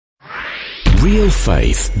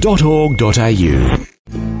realfaith.org.au.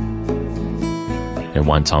 And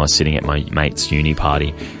one time I was sitting at my mate's uni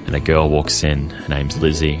party and a girl walks in, her name's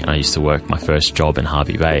Lizzie, and I used to work my first job in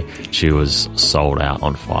Harvey Bay. She was sold out,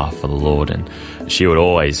 on fire for the Lord, and she would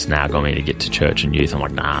always nag on me to get to church and youth. I'm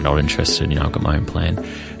like, nah, not interested, I've got my own plan.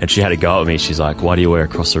 And she had to go at me. She's like, why do you wear a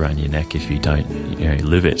cross around your neck if you don't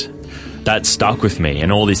live it? That stuck with me,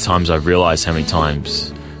 and all these times I've realised how many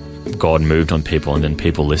times God moved on people and then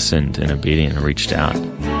people listened and obedient and reached out.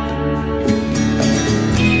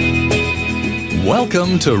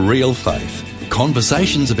 Welcome to Real Faith,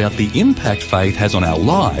 conversations about the impact faith has on our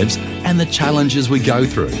lives and the challenges we go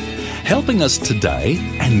through, helping us today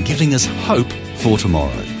and giving us hope for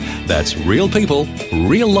tomorrow. That's real people,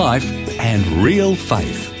 real life and real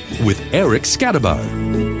faith with Eric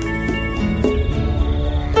Scatterbo.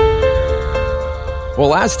 Well,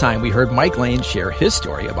 last time we heard Mike Lane share his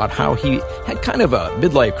story about how he had kind of a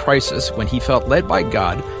midlife crisis when he felt led by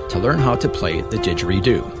God to learn how to play the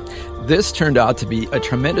didgeridoo. This turned out to be a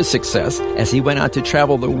tremendous success as he went on to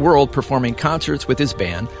travel the world performing concerts with his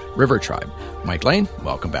band, River Tribe. Mike Lane,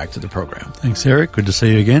 welcome back to the program. Thanks, Eric. Good to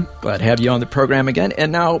see you again. Glad to have you on the program again.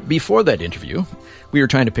 And now, before that interview, we were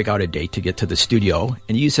trying to pick out a date to get to the studio,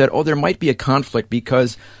 and you said, there might be a conflict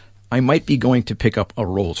because I might be going to pick up a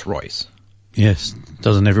Rolls Royce. Yes.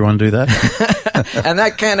 Doesn't everyone do that? And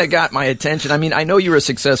that kind of got my attention. I mean, I know you were a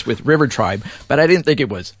success with River Tribe, but I didn't think it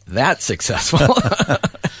was that successful.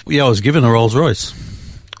 Yeah, I was given a Rolls Royce,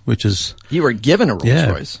 which is... You were given a Rolls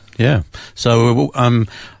Royce? Yeah. So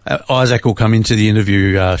Isaac will come into the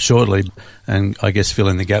interview shortly and I guess fill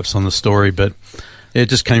in the gaps on the story, but it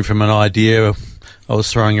just came from an idea I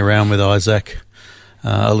was throwing around with Isaac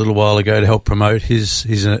a little while ago to help promote.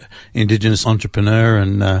 He's an Indigenous entrepreneur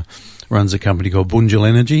and runs a company called Bunjil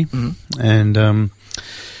Energy. Mm-hmm. And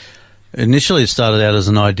initially it started out as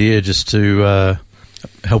an idea just to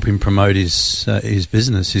help him promote his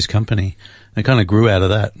business, his company. And it kind of grew out of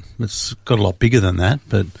that. It's got a lot bigger than that,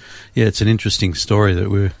 but yeah, it's an interesting story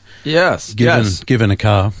that we're given a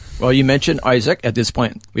car. Well, you mentioned Isaac. At this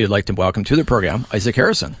point, we'd like to welcome to the program Isaac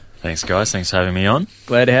Harrison. Thanks, guys. Thanks for having me on.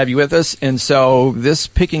 Glad to have you with us. And so this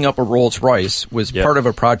picking up a Rolls Royce was part of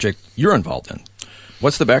a project you're involved in.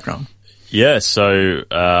 What's the background? Yeah, so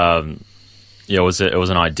it was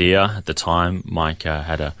an idea at the time. Mike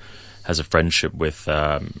has a friendship with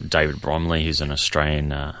David Bromley, who's an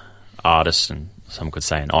Australian artist and some could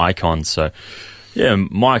say an icon. So, yeah,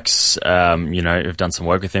 Mike's, have done some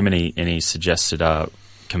work with him and he suggested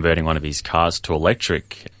converting one of his cars to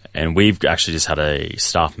electric. And we've actually just had a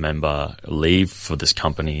staff member leave for this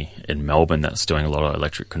company in Melbourne that's doing a lot of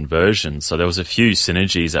electric conversions. So there was a few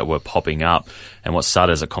synergies that were popping up. And what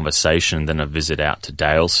started as a conversation, then a visit out to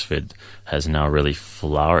Daylesford, has now really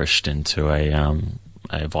flourished into a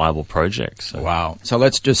viable project. So. Wow. So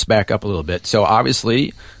let's just back up a little bit. So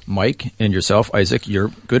obviously, Mike and yourself, Isaac,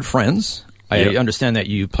 you're good friends. Yep. I understand that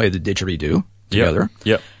you play the didgeridoo together.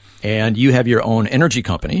 Yep. And you have your own energy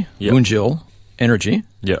company, Bunjil Energy.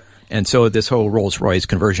 Yeah. And so this whole Rolls-Royce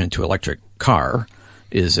conversion to electric car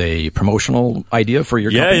is a promotional idea for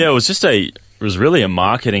your company? Yeah, it was really a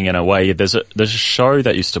marketing in a way. There's a show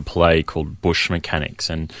that used to play called Bush Mechanics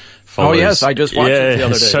and follows... Oh, yes, I just watched it the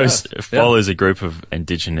other day. Follows a group of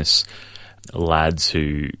Indigenous lads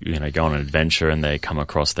who, go on an adventure and they come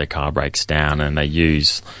across their car breaks down and they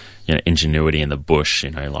use... ingenuity in the bush,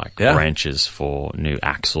 branches for new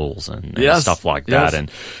axles and stuff like that. And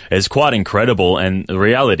it's quite incredible. And the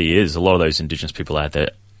reality is a lot of those Indigenous people out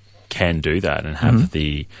there can do that and have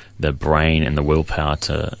the brain and the willpower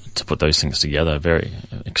to put those things together. Very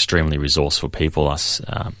extremely resourceful people,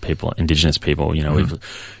 Indigenous people, we've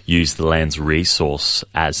used the land's resource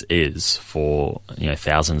as is for,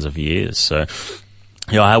 thousands of years. So,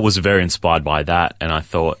 I was very inspired by that, and I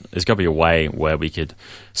thought there's got to be a way where we could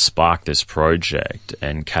spark this project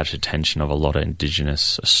and catch attention of a lot of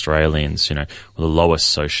Indigenous Australians, with the lowest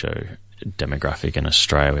socio-demographic in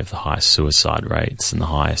Australia. We have the highest suicide rates and the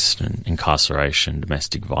highest incarceration,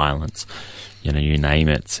 domestic violence, you name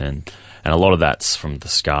it. And a lot of that's from the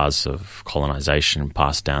scars of colonisation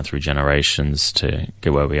passed down through generations to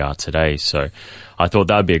get where we are today. So I thought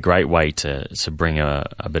that would be a great way to bring a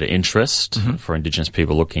bit of interest for Indigenous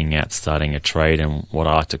people looking at starting a trade in what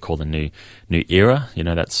I like to call the new era.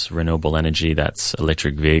 That's renewable energy, that's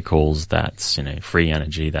electric vehicles, that's, free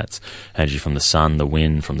energy, that's energy from the sun, the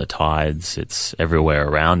wind, from the tides. It's everywhere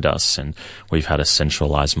around us. And we've had a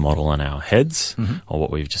centralised model in our heads or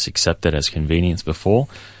what we've just accepted as convenience before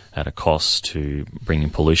at a cost to bringing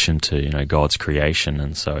pollution to, God's creation.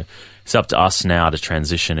 And so it's up to us now to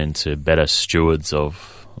transition into better stewards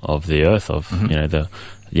of the earth,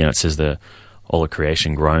 it says the all of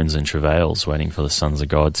creation groans and travails, waiting for the sons of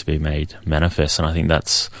God to be made manifest. And I think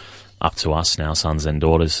that's up to us now, sons and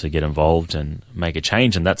daughters, to get involved and make a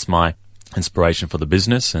change. And that's my inspiration for the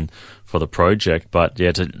business and for the project. But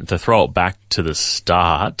yeah, to throw it back to the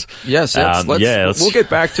start. Yes, we'll get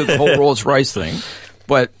back to the whole Rolls-Royce thing.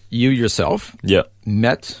 But you yourself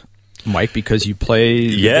met Mike because you play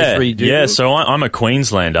the didgeridoo? Yeah, so I'm a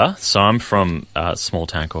Queenslander. So I'm from a small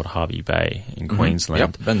town called Hervey Bay in Queensland.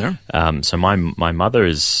 Yep, been there. So my mother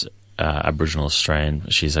is Aboriginal Australian.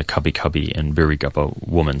 She's a Cubby Cubby and Biriguppa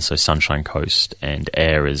woman, so Sunshine Coast and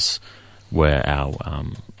Eyre is where our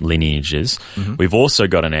lineage is. We've also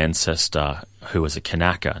got an ancestor who was a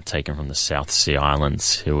Kanaka, taken from the South Sea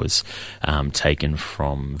Islands, who was taken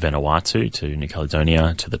from Vanuatu to New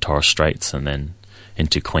Caledonia to the Torres Straits and then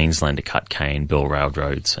into Queensland to cut cane, build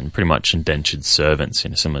railroads, and pretty much indentured servants,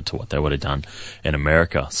 similar to what they would have done in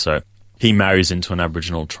America. So he marries into an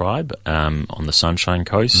Aboriginal tribe on the Sunshine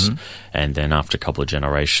Coast, and then after a couple of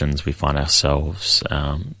generations, we find ourselves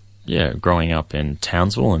growing up in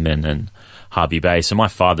Townsville and then in Hervey Bay. So my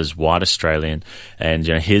father's white Australian, and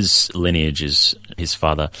his lineage is his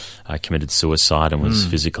father committed suicide and was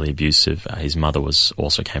physically abusive. His mother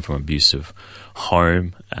also came from an abusive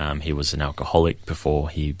home. He was an alcoholic before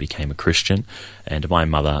he became a Christian, and my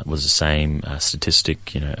mother was the same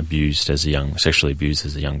statistic. Sexually abused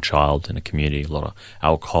as a young child in a community. A lot of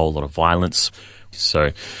alcohol, a lot of violence.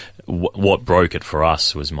 So what broke it for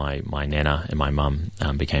us was my nana and my mum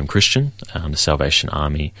became Christian. The Salvation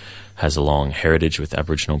Army has a long heritage with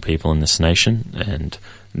Aboriginal people in this nation, and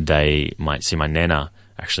my nana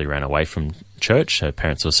actually ran away from church. Her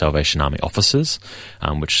parents were Salvation Army officers,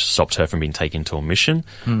 which stopped her from being taken to a mission,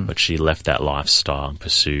 but she left that lifestyle and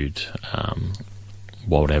pursued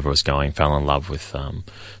whatever was going, fell in love with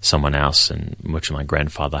someone else, and which my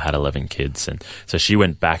grandfather had 11 kids. And so she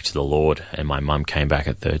went back to the Lord, and my mum came back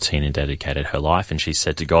at 13 and dedicated her life. And she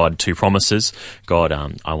said to God 2 promises. God,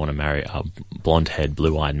 I want to marry a blonde-haired,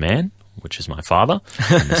 blue-eyed man, which is my father,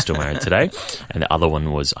 and they're still married today. And the other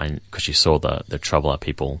one was, because she saw the trouble our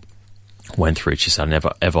people went through, she said, I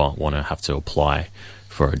never, ever want to have to apply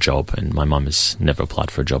for a job. And my mum has never applied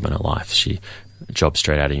for a job in her life. She job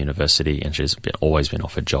straight out of university, and she's always been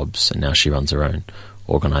offered jobs, and now she runs her own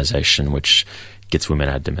organisation which gets women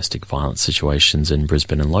out of domestic violence situations in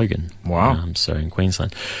Brisbane and Logan. Wow. So in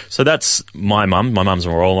Queensland. So that's my mum. My mum's a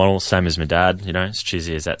role model, same as my dad, as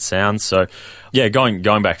cheesy as that sounds. So yeah, going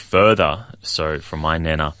back further, so from my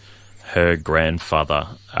nana, her grandfather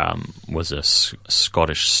was a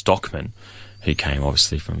Scottish stockman who came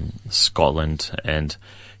obviously from Scotland, and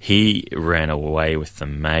he ran away with the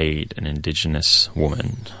maid, an Indigenous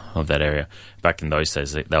woman of that area. Back in those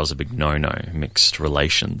days, that was a big no-no, mixed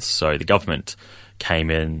relations. So the government came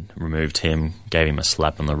in, removed him, gave him a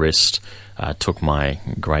slap on the wrist, took my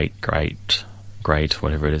great,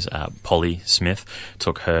 whatever it is, Polly Smith,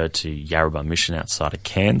 took her to Yarrabah Mission outside of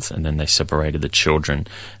Cairns, and then they separated the children.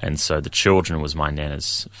 And so the children was my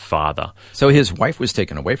nana's father. So his wife was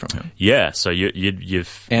taken away from him? Yeah, so you'd be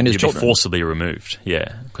forcibly removed,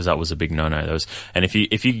 because that was a big no-no. And if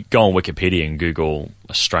you go on Wikipedia and Google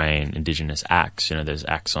Australian Indigenous acts, there's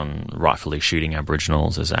acts on rightfully shooting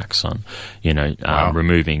Aboriginals, there's acts on,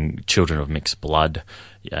 removing children of mixed blood.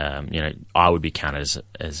 I would be counted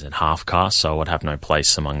as a half caste, so I would have no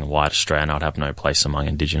place among white Australia, and I'd have no place among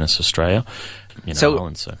Indigenous Australia.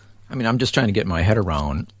 I'm just trying to get my head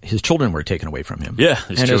around. His children were taken away from him. Yeah,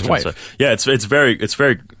 his wife. So,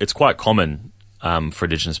 it's quite common for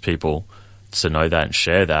Indigenous people to know that and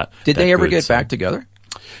share that. Did they ever get back together?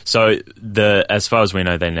 So as far as we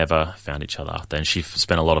know, they never found each other after, and she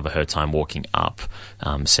spent a lot of her time walking up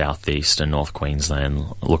southeast and North Queensland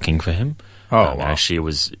looking for him. Oh, wow. She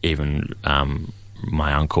was even,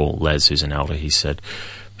 my uncle Les, who's an elder, he said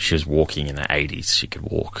she was walking in the 80s. She could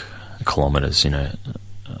walk kilometres,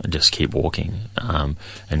 just keep walking.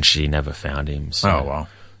 And she never found him. So, oh, wow.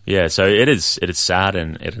 Yeah, so it is sad,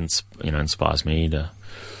 and it inspires me to,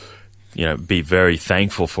 be very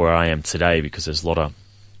thankful for where I am today, because there's a lot of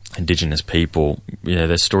Indigenous people,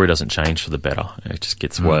 their story doesn't change for the better. It just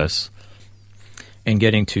gets worse. And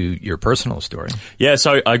getting to your personal story. Yeah,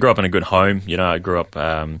 so I grew up in a good home. I grew up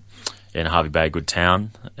in Hervey Bay, a good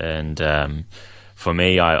town. And for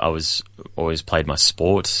me, I was always played my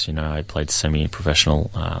sports. I played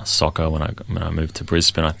semi-professional soccer when I moved to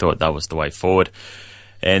Brisbane. I thought that was the way forward.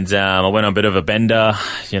 And I went on a bit of a bender,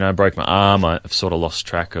 broke my arm. I've sort of lost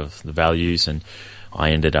track of the values, and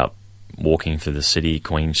I ended up walking through the city,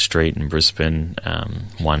 Queen Street in Brisbane,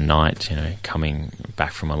 one night, coming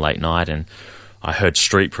back from a late night, and I heard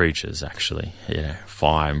street preachers, actually,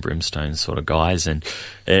 fire and brimstone sort of guys. And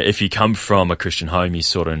if you come from a Christian home, you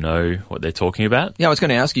sort of know what they're talking about. Yeah, I was going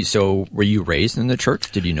to ask you, so were you raised in the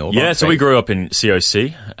church? Did you know about so faith? we grew up in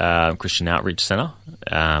COC, Christian Outreach Centre.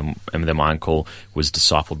 And then my uncle was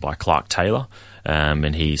discipled by Clark Taylor.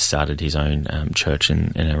 And he started his own church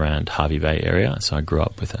in and around Hervey Bay area. So I grew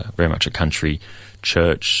up with very much a country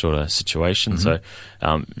church sort of situation. So,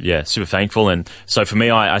 super thankful. And so for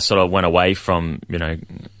me, I sort of went away from,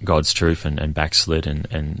 God's truth and backslid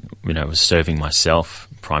and was serving myself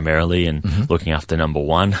primarily and looking after number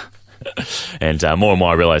one. And more and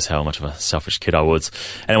more I realised how much of a selfish kid I was.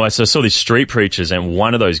 Anyway, so I saw these street preachers, and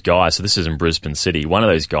one of those guys, so this is in Brisbane City, one of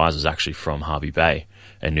those guys was actually from Hervey Bay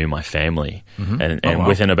and knew my family. And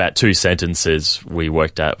within about 2 sentences, we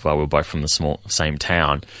worked out, we were both from the same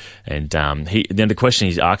town. And then the question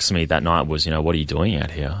he asked me that night was, what are you doing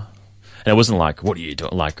out here? And it wasn't like, what are you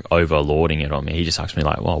doing, like overlording it on me. He just asked me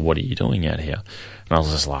like, well, what are you doing out here? And I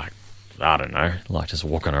was just like, I don't know, like just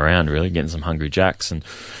walking around really, getting some Hungry Jacks.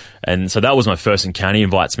 And so that was my first encounter. He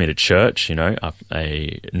invites me to church,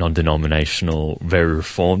 a non-denominational, very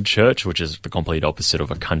reformed church, which is the complete opposite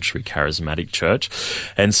of a country charismatic church.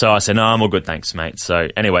 And so I said, no, I'm all good, thanks, mate. So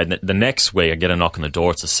anyway, the next week I get a knock on the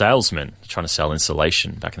door. It's a salesman trying to sell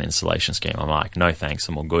insulation back in the insulation scheme. I'm like, no, thanks,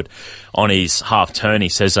 I'm all good. On his half turn, he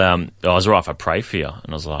says, I was all right if I pray for you. And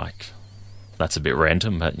I was like, that's a bit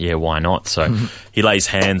random, but yeah, why not? So he lays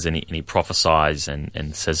hands and he prophesies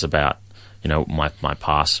and says about, my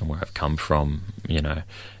past and where I've come from,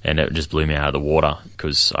 and it just blew me out of the water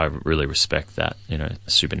because I really respect that,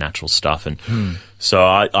 supernatural stuff. And so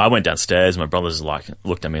I went downstairs. My brothers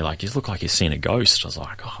looked at me like, you look like you've seen a ghost. I was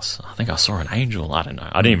like, I think I saw an angel. I don't know.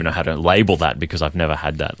 I didn't even know how to label that because I've never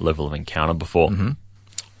had that level of encounter before.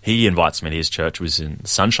 He invites me to his church, which was in the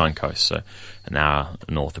Sunshine Coast, so an hour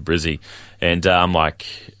north of Brizzy. And I'm like,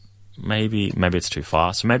 maybe it's too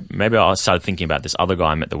far. So maybe I started thinking about this other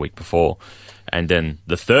guy I met the week before. And then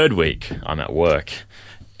the third week, I'm at work,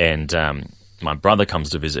 and my brother comes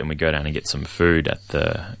to visit, and we go down and get some food at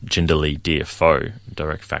the Jindalee DFO,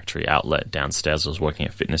 direct factory outlet downstairs. I was working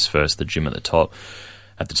at Fitness First, the gym at the top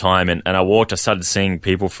at the time. And I started seeing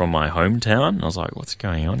people from my hometown. I was like, what's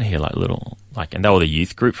going on here? And they were the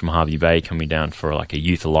youth group from Hervey Bay coming down for like a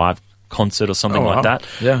Youth Alive concert or something like that.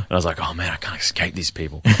 Yeah. And I was like, oh man, I can't escape these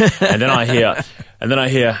people. and then I hear,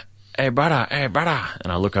 hey brother.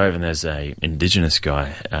 And I look over and there's a Indigenous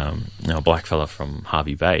guy, a black fella from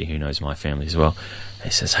Hervey Bay who knows my family as well. He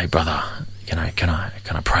says, hey brother, can I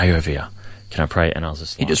pray over you? Can I pray? And I was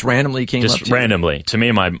just like, he just randomly came up to you? Randomly. To me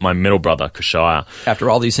and my middle brother, Kushaya. After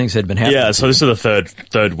all these things had been happening. Yeah, so this is the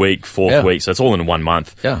third week, fourth week, so it's all in 1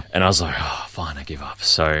 month. Yeah. And I was like, oh, fine, I give up.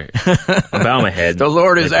 So I bow my head. The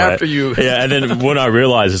Lord is after you. Yeah, and then what I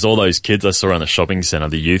realized is all those kids I saw around the shopping centre,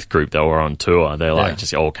 the youth group that were on tour, they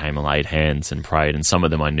just all came and laid hands and prayed. And some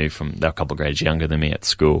of them I knew they were a couple of grades younger than me at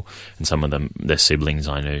school, and some of them, their siblings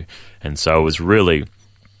I knew. And so it was really,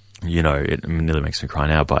 it nearly makes me cry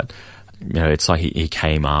now, but it's like he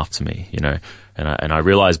came after me, and I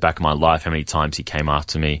realized back in my life how many times he came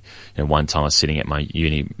after me. One time I was sitting at my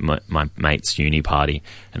mate's uni party,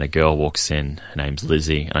 and a girl walks in. Her name's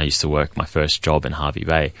Lizzie, and I used to work my first job in Hervey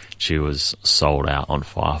Bay. She was sold out, on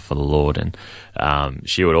fire for the Lord, and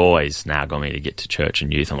she would always nag on me to get to church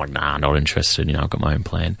and youth. I'm like, nah, not interested. I've got my own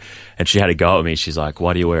plan. And she had a go at me. She's like,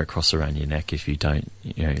 why do you wear a cross around your neck if you don't,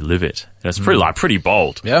 live it? And it's pretty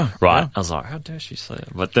bold. Yeah. Right? Yeah. I was like, how dare she say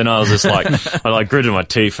that? But then I was just like, I gritted my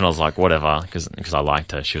teeth and I was like, whatever, because I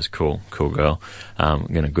liked her. She was cool girl,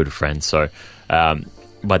 and a good friend. So,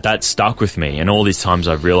 but that stuck with me. And all these times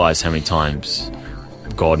I've realized how many times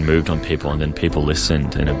God moved on people, and then people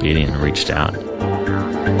listened and obedient and reached out.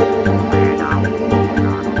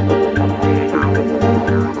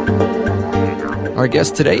 Our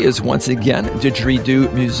guest today is once again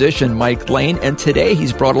didgeridoo musician Mike Lane, and today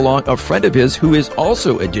he's brought along a friend of his who is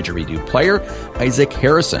also a didgeridoo player, Isaac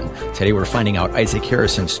Harrison. Today we're finding out Isaac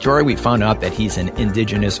Harrison's story. We found out that he's an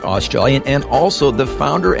Indigenous Australian and also the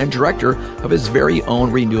founder and director of his very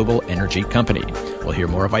own renewable energy company. We'll hear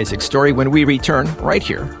more of Isaac's story when we return right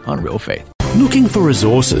here on Real Faith. Looking for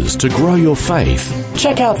resources to grow your faith?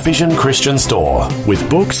 Check out Vision Christian Store with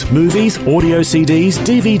books, movies, audio CDs,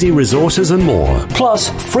 DVD resources and more. Plus,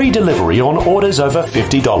 free delivery on orders over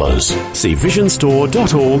 $50. See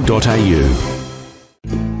visionstore.org.au.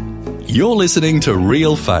 You're listening to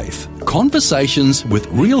Real Faith, conversations with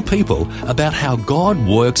real people about how God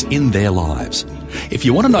works in their lives. If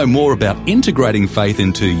you want to know more about integrating faith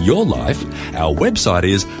into your life, our website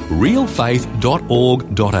is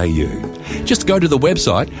realfaith.org.au. Just go to the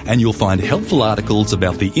website and you'll find helpful articles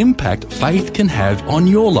about the impact faith can have on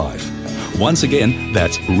your life. Once again,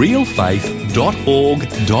 that's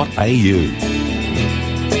realfaith.org.au.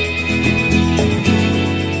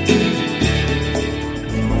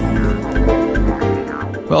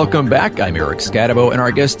 Welcome back. I'm Eric Scadabo, and our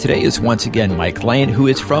guest today is once again Mike Lane, who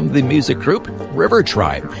is from the music group River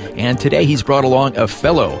Tribe. And today he's brought along a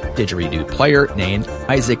fellow didgeridoo player named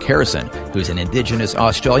Isaac Harrison, who's an Indigenous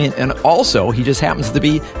Australian, and also he just happens to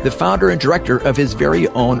be the founder and director of his very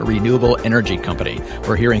own renewable energy company.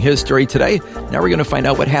 We're hearing his story today. Now we're going to find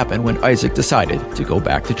out what happened when Isaac decided to go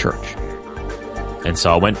back to church. And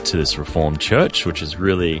so I went to this Reformed church, which is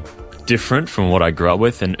really different from what I grew up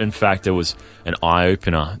with. And in fact, it was an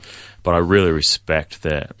eye-opener. But I really respect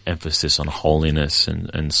their emphasis on holiness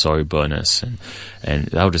and soberness. And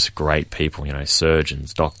they were just great people, you know,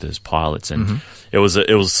 surgeons, doctors, pilots. And it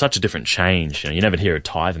was such a different change. You know, you never hear a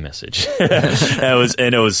tithe message.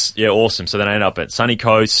 It was awesome. So then I ended up at Sunny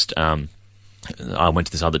Coast. I went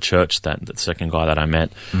to this other church, the second guy that I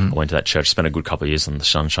met. I went to that church, spent a good couple of years on the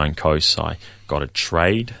Sunshine Coast. So I got a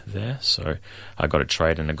trade there. So I got a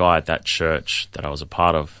trade, and a guy at that church that I was a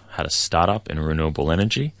part of had a startup in renewable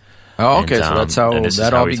energy. Oh, okay. So that's how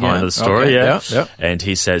that all began. The story, okay. Yeah. And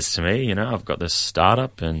he says to me, you know, I've got this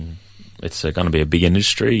startup, and it's going to be a big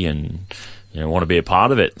industry, and you know, want to be a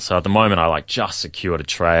part of it. So at the moment, I just secured a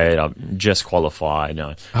trade. I've just qualified. You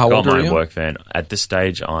know, how got old my are you? Work van. At this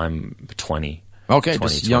stage, I'm 20. Okay,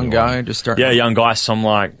 20, just young 21. guy, just starting. Yeah, young guy. So I'm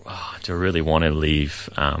like, do I really want to leave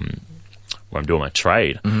where I'm doing my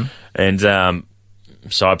trade? And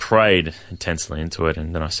so I prayed intensely into it,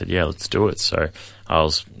 and then I said, yeah, let's do it. So I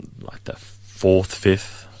was like the 4th,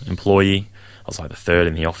 5th employee. I was like the 3rd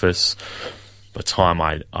in the office. By the time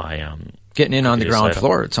I getting in on the ground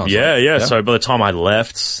floor, it sounds like. Yeah. So by the time I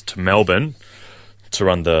left to Melbourne to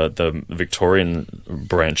run the Victorian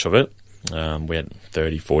branch of it, we had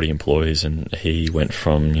 30, 40 employees, and he went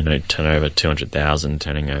from, you know, turnover 200,000,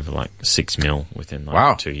 turning over like 6 mil within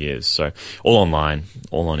 2 years. So all online,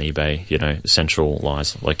 all on eBay, you know,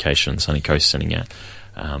 centralized location, Sunny Coast sending out.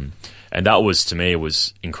 And that was, to me, it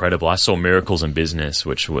was incredible. I saw miracles in business,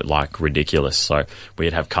 which were like ridiculous. So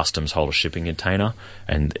we'd have customs hold a shipping container,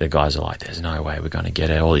 and the guys are like, there's no way we're going to get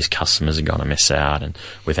it. All these customers are going to miss out. And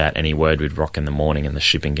without any word, we'd rock in the morning, and the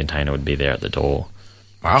shipping container would be there at the door.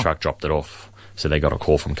 Wow. The truck dropped it off. So they got a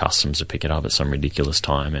call from customs to pick it up at some ridiculous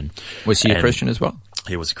time. And was he a Christian as well?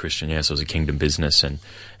 He was a Christian, yes. It was a kingdom business, and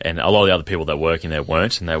a lot of the other people that work in there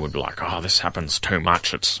weren't, and they would be like, "Oh, this happens too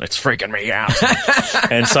much. It's freaking me out."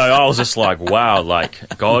 And so I was just like, "Wow,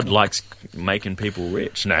 like God likes making people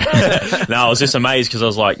rich." No, I was just amazed because I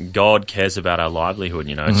was like, God cares about our livelihood.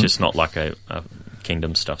 You know, it's just not like a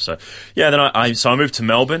kingdom stuff. So yeah, then I moved to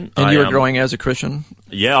Melbourne. And you were growing as a Christian.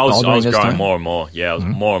 Yeah, I was growing more and more. Yeah, I was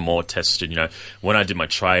more and more tested. You know, when I did my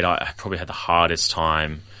trade, I probably had the hardest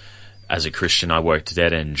time. As a Christian, I worked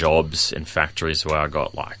dead-end jobs in factories where I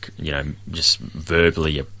got, like, you know, just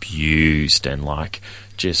verbally abused and, like,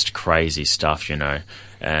 just crazy stuff, you know.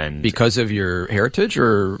 And because of your heritage,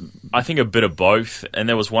 or? I think a bit of both. And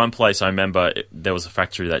there was one place I remember, there was a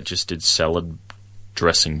factory that just did salad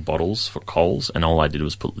dressing bottles for Coles, and all I did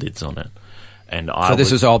was put lids on it. And so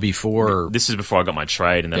this is all before? This is before I got my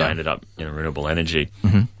trade, and then I ended up in renewable energy.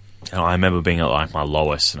 And I remember being at, like, my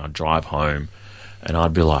lowest, and I'd drive home, and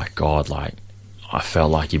I'd be like, God, like, I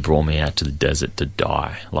felt like you brought me out to the desert to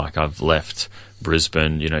die. Like, I've left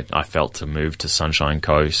Brisbane, you know, I felt to move to Sunshine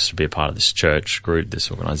Coast to be a part of this church group,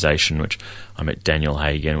 this organisation, which I met Daniel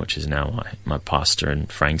Hagen, which is now my pastor in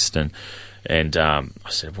Frankston. And I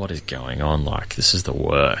said, what is going on? Like, this is the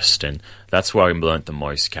worst. And that's where I learnt the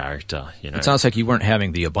most character, you know. It sounds like you weren't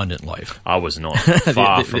having the abundant life. I was not.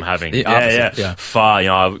 Far from having the opposite. Yeah. Far. You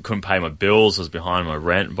know, I couldn't pay my bills. I was behind my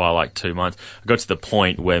rent by like 2 months. I got to the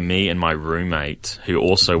point where me and my roommate, who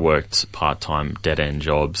also worked part-time dead-end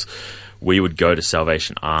jobs, we would go to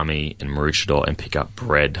Salvation Army in Maroochydore and pick up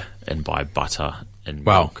bread and buy butter and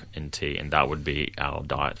milk and tea. And that would be our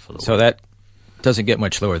diet for the week. So that doesn't get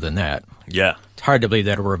much lower than that. Yeah. It's hard to believe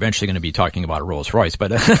that we're eventually going to be talking about a Rolls Royce,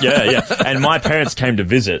 but yeah. And my parents came to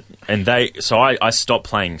visit, and so I stopped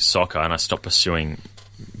playing soccer, and I stopped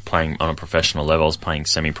playing on a professional level. I was playing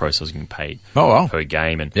semi-pro, so I was getting paid per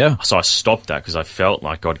game, and so I stopped that because I felt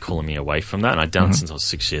like God calling me away from that, and I'd done it since I was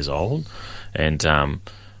 6 years old. And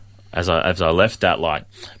as I left that, like,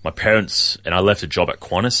 my parents, and I left a job at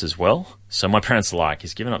Qantas as well. So my parents like,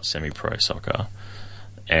 he's given up semi-pro soccer,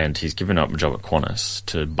 and he's given up a job at Qantas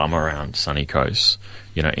to bum around Sunny Coast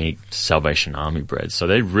eat Salvation Army bread. So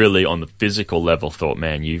they really, on the physical level, thought,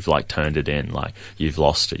 man, you've like turned it in, like you've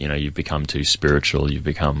lost it. You've become too spiritual, you've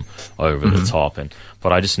become over the top.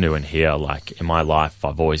 But I just knew in here, like in my life,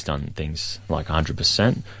 I've always done things like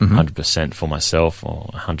 100%, 100% for myself or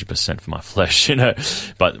 100% for my flesh,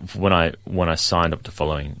 But when I signed up to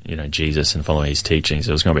following, Jesus and following his teachings,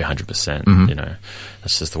 it was going to be 100%.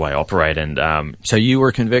 That's just the way I operate. And so you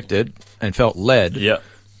were convicted and felt led. Yeah.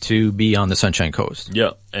 To be on the Sunshine Coast.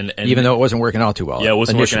 Yeah. And even though it wasn't working out too well. Yeah, it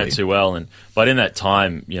wasn't initially. working out too well. But in that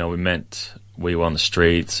time, we were on the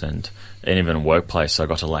streets and even in workplace, I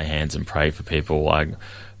got to lay hands and pray for people.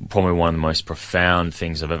 Probably one of the most profound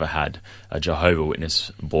things I've ever had. A Jehovah's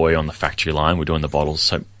Witness boy on the factory line. We're doing the bottles.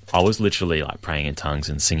 So I was literally like praying in tongues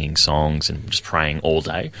and singing songs and just praying all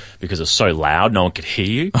day because it was so loud, no one could hear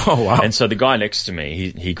you. Oh, wow. And so the guy next to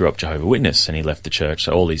me, he grew up Jehovah's Witness and he left the church.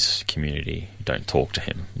 So all his community don't talk to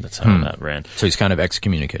him. That's how that ran. So he's kind of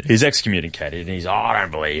excommunicated. He's excommunicated, and he's, I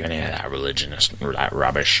don't believe in any of that religion, that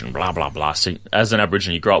rubbish, and blah, blah, blah. So as an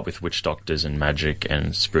Aboriginal, you grow up with witch doctors and magic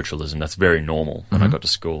and spiritualism. That's very normal. When I got to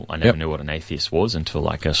school, I never knew what an atheist was until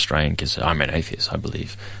like an Australian kid said, I'm an atheist, I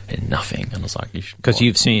believe in nothing. And I was like, because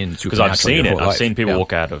you've seen because I've seen it. I've seen people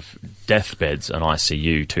walk walk out of deathbeds and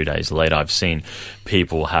ICU 2 days later. I've seen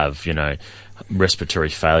people have, respiratory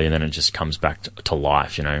failure, and then it just comes back to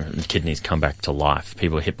life. Kidneys come back to life.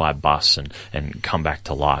 People are hit by a bus and come back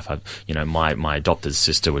to life. My adopted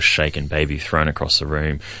sister was shaken, baby thrown across the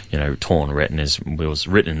room. Torn retinas, was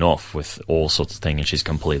written off with all sorts of things, and she's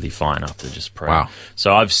completely fine after just praying. Wow.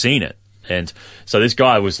 So I've seen it, and so this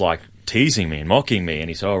guy was like teasing me and mocking me, and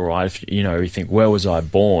he said, "All right, you think, where was I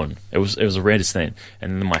born?" It was the weirdest thing,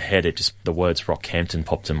 and in my head, the words Rockhampton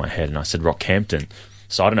popped in my head, and I said Rockhampton.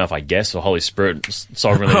 So I don't know if I guessed or Holy Spirit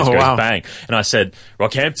sovereignly just goes bang. And I said,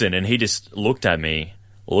 Rockhampton. And he just looked at me,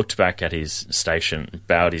 looked back at his station,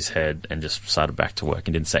 bowed his head, and just started back to work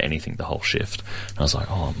and didn't say anything the whole shift. And I was like,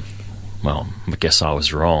 well, I guess I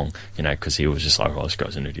was wrong, because he was just like, this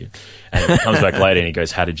guy's an idiot. And he comes back later and he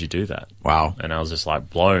goes, how did you do that? Wow. And I was just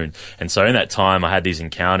like blown. And so in that time, I had these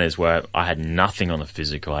encounters where I had nothing on the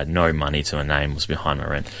physical. I had no money to my name, was behind my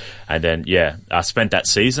rent. And then, I spent that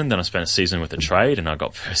season. Then I spent a season with the trade and I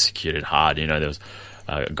got persecuted hard. There was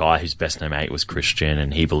a guy whose best mate was Christian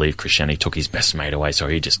and he believed Christianity took his best mate away. So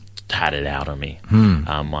he just had it out on me.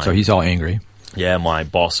 So he's all angry. Yeah, my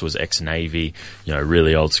boss was ex-Navy,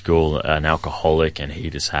 really old school, an alcoholic, and he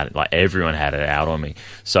just had it, like everyone had it out on me.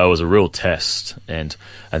 So it was a real test. And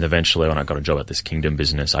eventually when I got a job at this Kingdom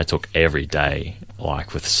business, I took every day,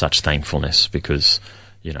 like with such thankfulness because,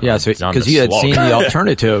 because you had seen the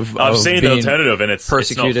alternative. I've seen the alternative, and it's not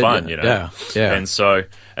fun, Yeah.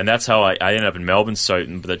 And that's how I ended up in Melbourne. So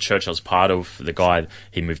the church I was part of, the guy,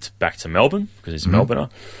 he moved back to Melbourne because he's a Melbourner,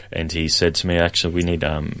 and he said to me, actually, we need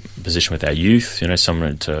a position with our youth,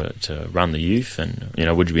 someone to run the youth, and,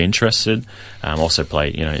 would you be interested? Also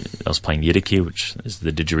play, I was playing Yidaki, which is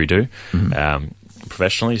the didgeridoo,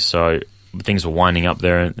 professionally. So things were winding up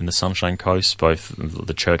there in the Sunshine Coast, both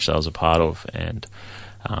the church that I was a part of and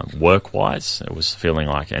work-wise, it was feeling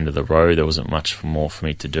like end of the road. There wasn't much more for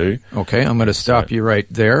me to do. Okay, I'm going to stop you right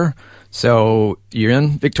there. So you're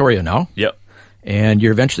in Victoria now. Yep. And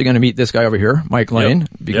you're eventually going to meet this guy over here, Mike Lane,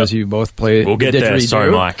 because you both play We'll get there.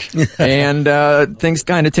 Sorry, Mike. And things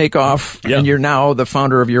kind of take off, and you're now the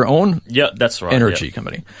founder of your own that's right. energy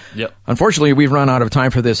company. Yep. Unfortunately, we've run out of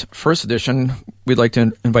time for this first edition. We'd like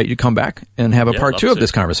to invite you to come back and have a part two of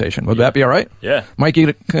this conversation. Would that be all right? Yeah. Mike,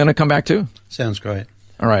 you going to come back too? Sounds great.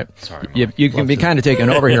 All right. Sorry, Mike. You can be kind of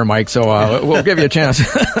taken over here, Mike, so we'll give you a chance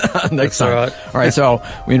next time. All right. All right, so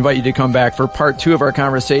we invite you to come back for part two of our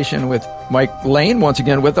conversation with Mike Lane, once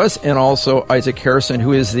again with us, and also Isaac Harrison,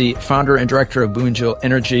 who is the founder and director of Boonville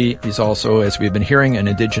Energy. He's also, as we've been hearing, an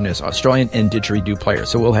Indigenous Australian and didgeridoo player.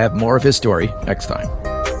 So we'll have more of his story next time.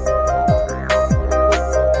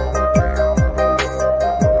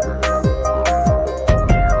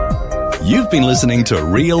 You've been listening to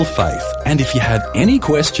Real Faith, and if you have any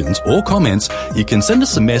questions or comments, you can send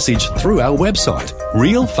us a message through our website,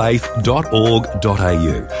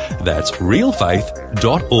 realfaith.org.au. That's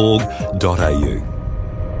realfaith.org.au.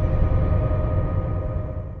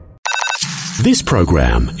 This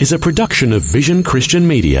program is a production of Vision Christian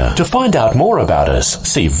Media. To find out more about us,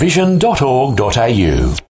 see vision.org.au.